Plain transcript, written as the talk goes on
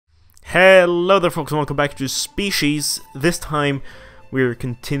Hello there folks and welcome back to Species. This time we're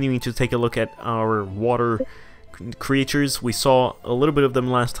continuing to take a look at our water creatures. We saw a little bit of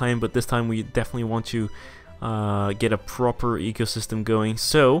them last time, but this time we definitely want to get a proper ecosystem going.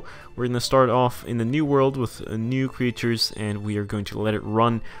 So we're going to start off in the new world with new creatures, and we are going to let it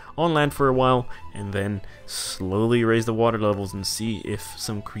run on land for a while and then slowly raise the water levels and see if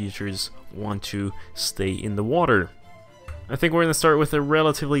some creatures want to stay in the water. I think we're going to start with a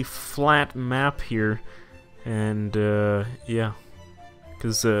relatively flat map here, and yeah,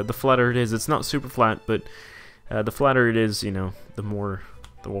 because the flatter it is, it's not super flat, but the flatter it is, you know, the more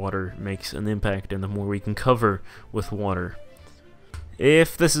the water makes an impact and the more we can cover with water.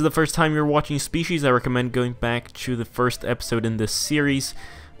 If this is the first time you're watching Species, I recommend going back to the first episode in this series.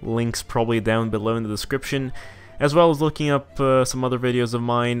 Links probably down below in the description, as well as looking up some other videos of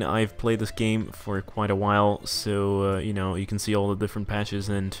mine. I've played this game for quite a while, so you know, you can see all the different patches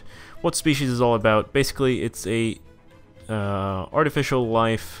and what Species is all about. Basically, it's a artificial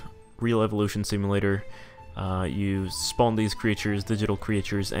life, real evolution simulator. You spawn these creatures, digital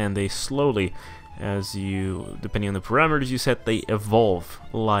creatures, and they slowly, as you, depending on the parameters you set, they evolve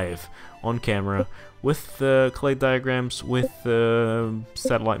live on camera with clay diagrams, with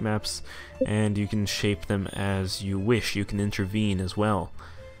satellite maps, and you can shape them as you wish. You can intervene as well.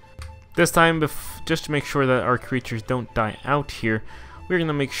 This time, just to make sure that our creatures don't die out here, we're going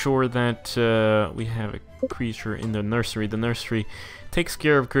to make sure that we have a creature in the nursery. The nursery takes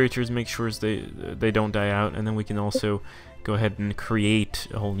care of creatures, makes sure they don't die out, and then we can also go ahead and create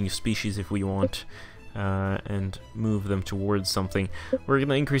a whole new species if we want, and move them towards something. We're going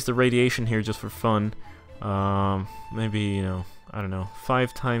to increase the radiation here just for fun. Maybe, you know, I don't know,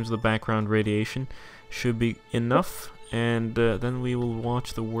 5 times the background radiation should be enough, and then we will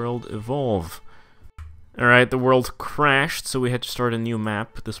watch the world evolve. Alright, the world crashed, so we had to start a new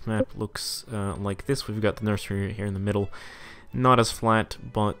map. This map looks like this. We've got the nursery here in the middle. Not as flat,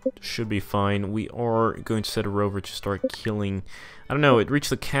 but should be fine. We are going to set a rover to start killing. I don't know, it reached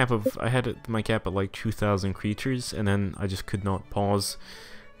the cap of, I had my cap at like 2,000 creatures, and then I just could not pause.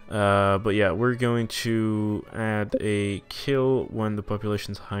 But yeah, we're going to add a kill when the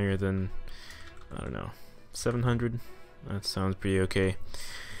population's higher than, I don't know, 700? That sounds pretty okay.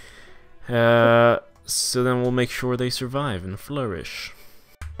 So then we'll make sure they survive and flourish.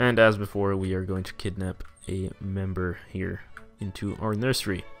 And as before, we are going to kidnap a member here into our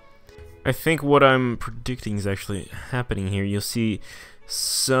nursery. I think what I'm predicting is actually happening here. You'll see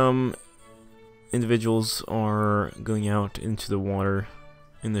some individuals are going out into the water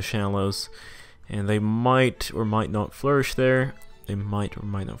in the shallows, and they might or might not flourish there. They might or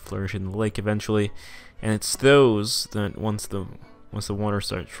might not flourish in the lake eventually, and it's those that once the water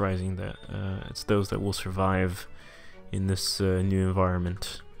starts rising, that it's those that will survive in this new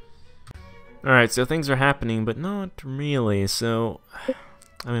environment. Alright, so things are happening, but not really, so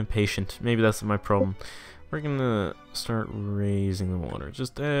I'm impatient. Maybe that's my problem. We're gonna start raising the water,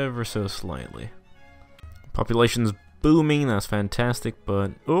 just ever so slightly. Population's booming, that's fantastic,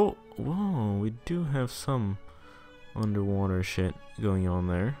 but oh, whoa, we do have some underwater shit going on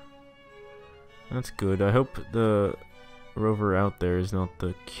there. That's good. I hope the rover out there is not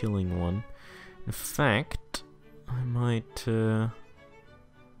the killing one. In fact, I might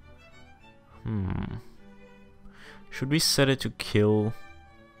should we set it to kill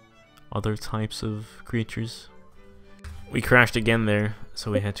other types of creatures? We crashed again there,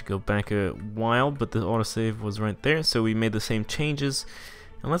 so we had to go back a while, but the autosave was right there, so we made the same changes.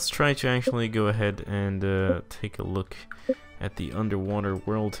 And let's try to actually go ahead and take a look at the underwater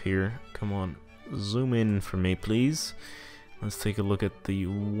world here. Come on, zoom in for me, please. Let's take a look at the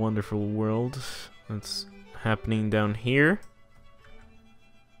wonderful world that's happening down here.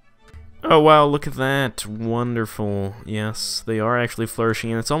 Oh wow, look at that. Wonderful. Yes, they are actually flourishing,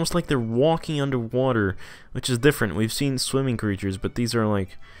 and it's almost like they're walking underwater, which is different. We've seen swimming creatures, but these are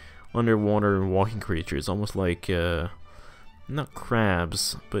like underwater walking creatures, almost like not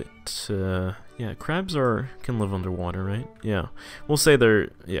crabs, but yeah, crabs can live underwater, right? Yeah. We'll say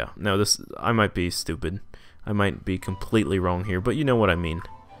they're, yeah. No, this, I might be stupid. I might be completely wrong here, but you know what I mean.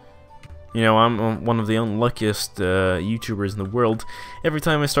 You know, I'm one of the unluckiest YouTubers in the world. Every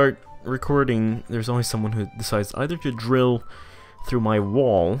time I start recording, there's always someone who decides either to drill through my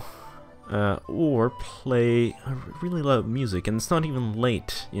wall or play really loud music, and it's not even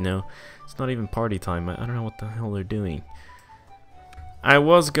late, you know. It's not even party time. I don't know what the hell they're doing. I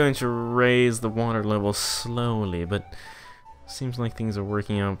was going to raise the water level slowly, but seems like things are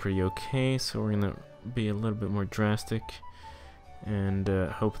working out pretty okay, so we're gonna be a little bit more drastic and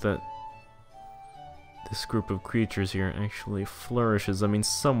hope that this group of creatures here actually flourishes. I mean,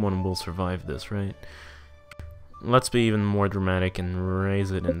 someone will survive this, right? Let's be even more dramatic and raise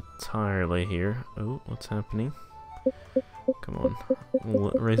it entirely here. Oh, what's happening? Come on.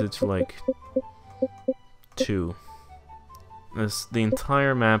 We'll raise it to like 2. The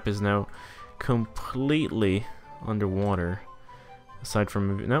entire map is now completely underwater. Aside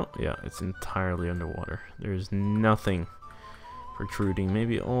from... no, yeah, it's entirely underwater. There's nothing protruding.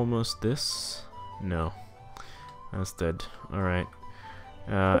 Maybe almost this? No. That's dead. Alright.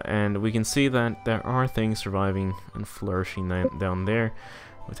 And we can see that there are things surviving and flourishing down there.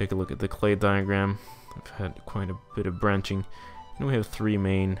 We'll take a look at the clay diagram. We've had quite a bit of branching. And we have 3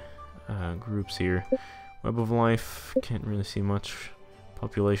 main groups here. Web of life, can't really see much.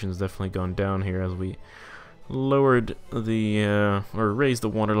 Population's definitely gone down here as we lowered the, or raised the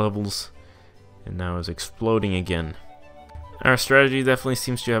water levels. And now is exploding again. Our strategy definitely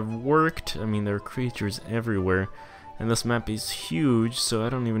seems to have worked. I mean, there are creatures everywhere. And this map is huge, so I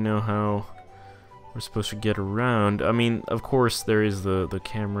don't even know how we're supposed to get around. I mean, of course, there is the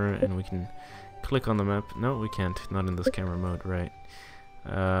camera, and we can click on the map. No, we can't. Not in this camera mode, right?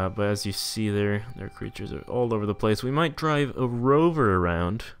 But as you see there are creatures are all over the place. We might drive a rover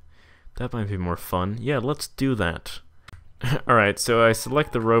around. That might be more fun. Yeah, let's do that. Alright, so I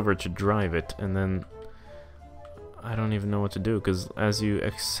select the rover to drive it, and then I don't even know what to do, because as you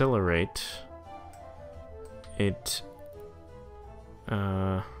accelerate, it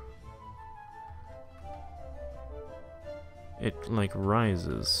like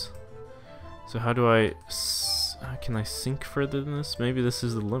rises. So how do I can I sink further than this? Maybe this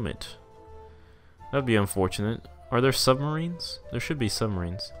is the limit. That'd be unfortunate. Are there submarines? There should be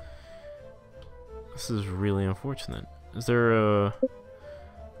submarines. This is really unfortunate. Is there a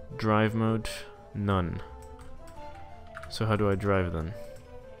drive mode? None. So how do I drive then?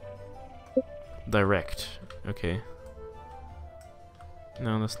 Direct. Okay.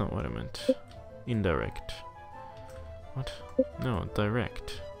 No, that's not what I meant. Indirect. What? No,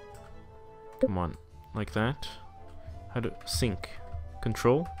 direct. Come on. Like that? How to sync?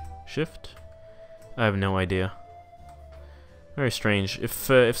 Control? Shift? I have no idea. Very strange.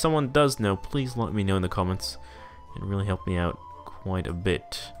 If someone does know, please let me know in the comments. It really helped me out quite a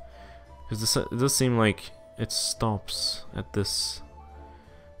bit. Because it does seem like it stops at this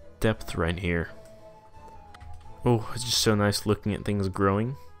depth right here. Oh, it's just so nice looking at things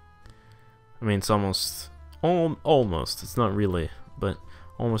growing. I mean, it's almost, it's not really, but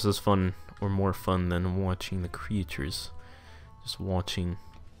almost as fun or more fun than watching the creatures. Just watching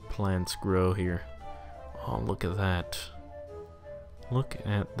plants grow here. Oh, look at that. Look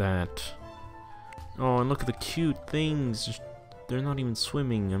at that. Oh, and look at the cute things. Just, they're not even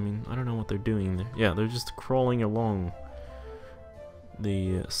swimming. I mean, I don't know what they're doing there. Yeah, they're just crawling along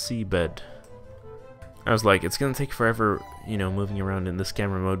the seabed. I was like, it's gonna take forever, you know, moving around in this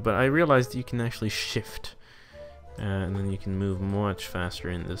camera mode, but I realized you can actually shift, and then you can move much faster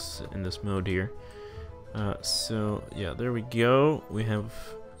in this mode here. So yeah, there we go. We have,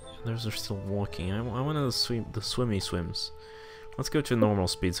 those are still walking. I want the swimmy swims. Let's go to normal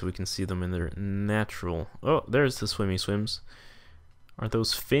speed so we can see them in their natural. Oh, there's the swimmy swims. Are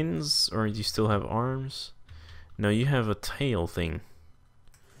those fins, or do you still have arms? No, you have a tail thing.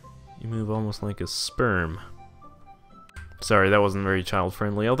 You move almost like a sperm. Sorry, that wasn't very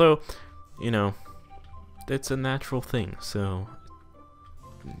child-friendly, although, you know, it's a natural thing, so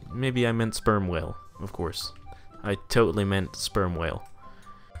maybe I meant sperm whale, of course. I totally meant sperm whale.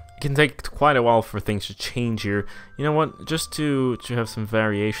 It can take quite a while for things to change here. You know what, just to have some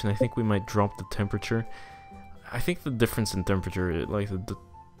variation, I think we might drop the temperature. I think the difference in temperature, like,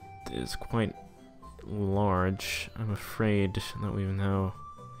 is quite large. I'm afraid that we've now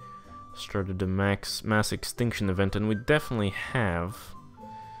started the mass extinction event, and we definitely have.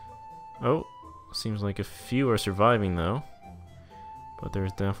 Oh, seems like a few are surviving though, but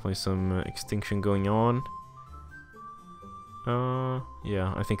there's definitely some extinction going on.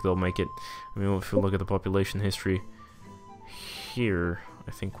 Yeah, I think they'll make it. I mean, if you look at the population history here,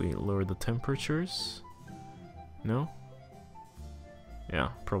 I think we lowered the temperatures. No? Yeah,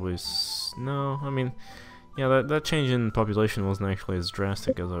 probably no. I mean, yeah, that change in population wasn't actually as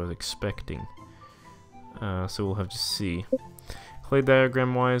drastic as I was expecting. So we'll have to see. Clay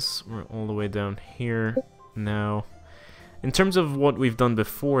diagram wise, we're all the way down here now. In terms of what we've done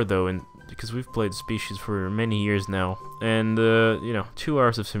before though, and because we've played Species for many years now, and you know, 2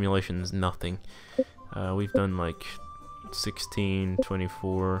 hours of simulation is nothing. We've done like 16,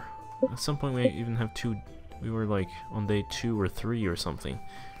 24. At some point we even have 2. We were like on day 2 or 3 or something.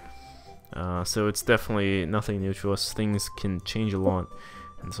 So it's definitely nothing new to us. Things can change a lot.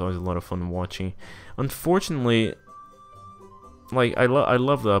 and it's always a lot of fun watching. Unfortunately, like, I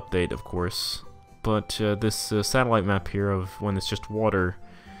love the update, of course, but this satellite map here of when it's just water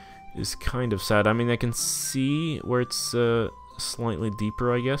is kind of sad. I mean, I can see where it's slightly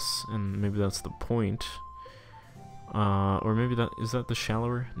deeper, I guess, and maybe that's the point. Or maybe is that the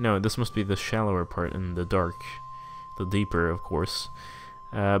shallower? No, this must be the shallower part and the dark, the deeper, of course.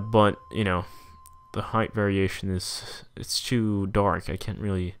 But, you know, the height variation it's too dark. I can't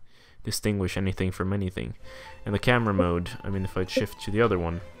really distinguish anything from anything. And the camera mode, I mean, if I shift to the other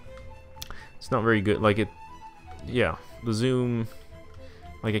one, it's not very good. Like, yeah, the zoom,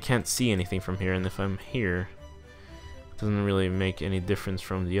 like, I can't see anything from here, and if I'm here, it doesn't really make any difference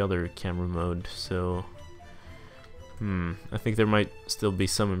from the other camera mode, so I think there might still be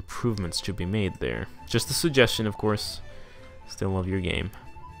some improvements to be made there. Just a suggestion, of course. Still love your game.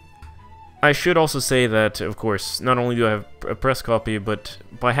 I should also say that, of course, not only do I have a press copy, but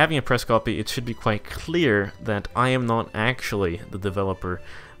by having a press copy, it should be quite clear that I am not actually the developer.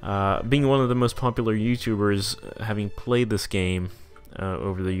 Being one of the most popular YouTubers, having played this game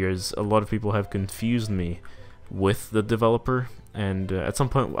over the years, a lot of people have confused me with the developer, and at some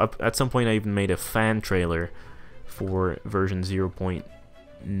point I even made a fan trailer for version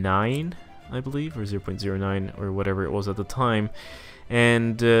 0.9, I believe, or 0.09, or whatever it was at the time.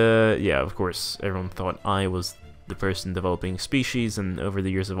 And yeah, of course, everyone thought I was the person developing Species, and over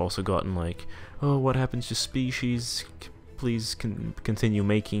the years I've also gotten like, oh, what happens to Species? Please continue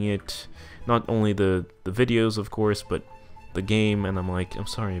making it. Not only the videos, of course, but the game. And I'm like, I'm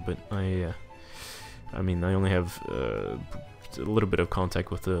sorry, but I mean, I only have a little bit of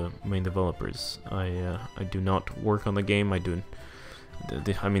contact with the main developers. I do not work on the game. I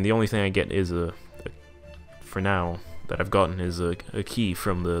mean, the only thing I get is for now, that I've gotten is a key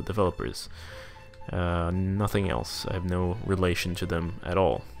from the developers. Nothing else. I have no relation to them at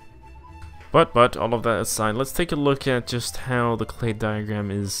all. But all of that aside, let's take a look at just how the clade diagram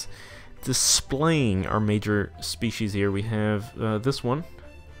is displaying our major species here. We have this one,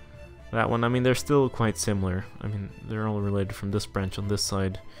 that one. I mean, they're still quite similar. I mean, they're all related from this branch on this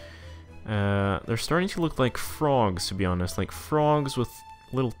side. They're starting to look like frogs, to be honest, like frogs with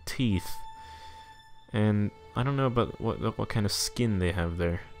little teeth. And I don't know about what kind of skin they have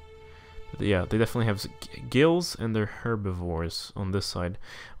there. But yeah, they definitely have gills, and they're herbivores on this side.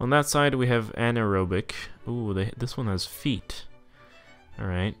 On that side, we have anaerobic. Ooh, this one has feet. All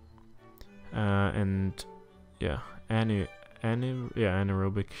right. And yeah,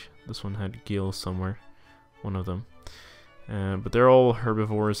 anaerobic. This one had gills somewhere, one of them. But they're all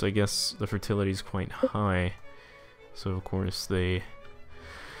herbivores. I guess the fertility is quite high, so of course they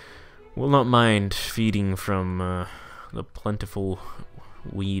will not mind feeding from the plentiful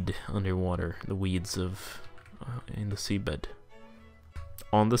weed underwater, the weeds of in the seabed.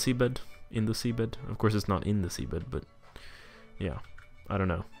 On the seabed? In the seabed? Of course it's not in the seabed, but yeah, I don't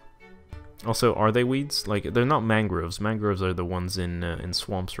know. Also, are they weeds? Like, they're not mangroves. Mangroves are the ones in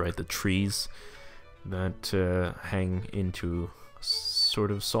swamps, right? The trees that hang into sort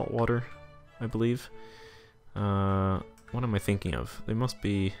of salt water, I believe. What am I thinking of? They must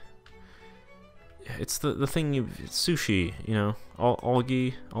be... It's the thing, it's sushi, you know,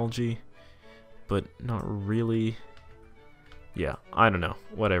 algae, but not really. Yeah, I don't know,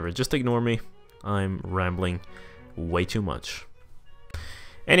 whatever, just ignore me. I'm rambling way too much.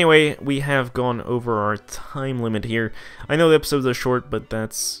 Anyway, we have gone over our time limit here. I know the episodes are short, but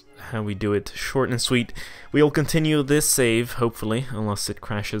that's how we do it, short and sweet. We'll continue this save, hopefully, unless it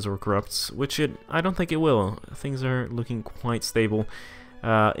crashes or corrupts, which I don't think it will. Things are looking quite stable.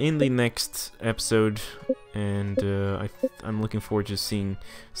 In the next episode, and I'm looking forward to seeing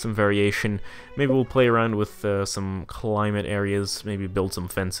some variation. Maybe we'll play around with some climate areas, maybe build some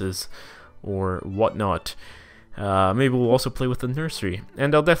fences or whatnot. Maybe we'll also play with the nursery,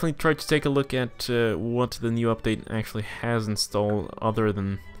 and I'll definitely try to take a look at what the new update actually has installed other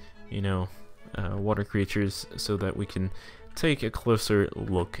than, you know, water creatures, so that we can take a closer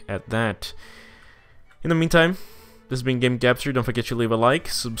look at that. In the meantime, this has been Game Capture. Don't forget to leave a like,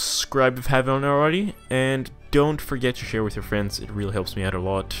 subscribe if you haven't already, and don't forget to share with your friends. It really helps me out a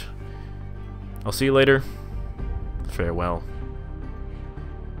lot. I'll see you later. Farewell.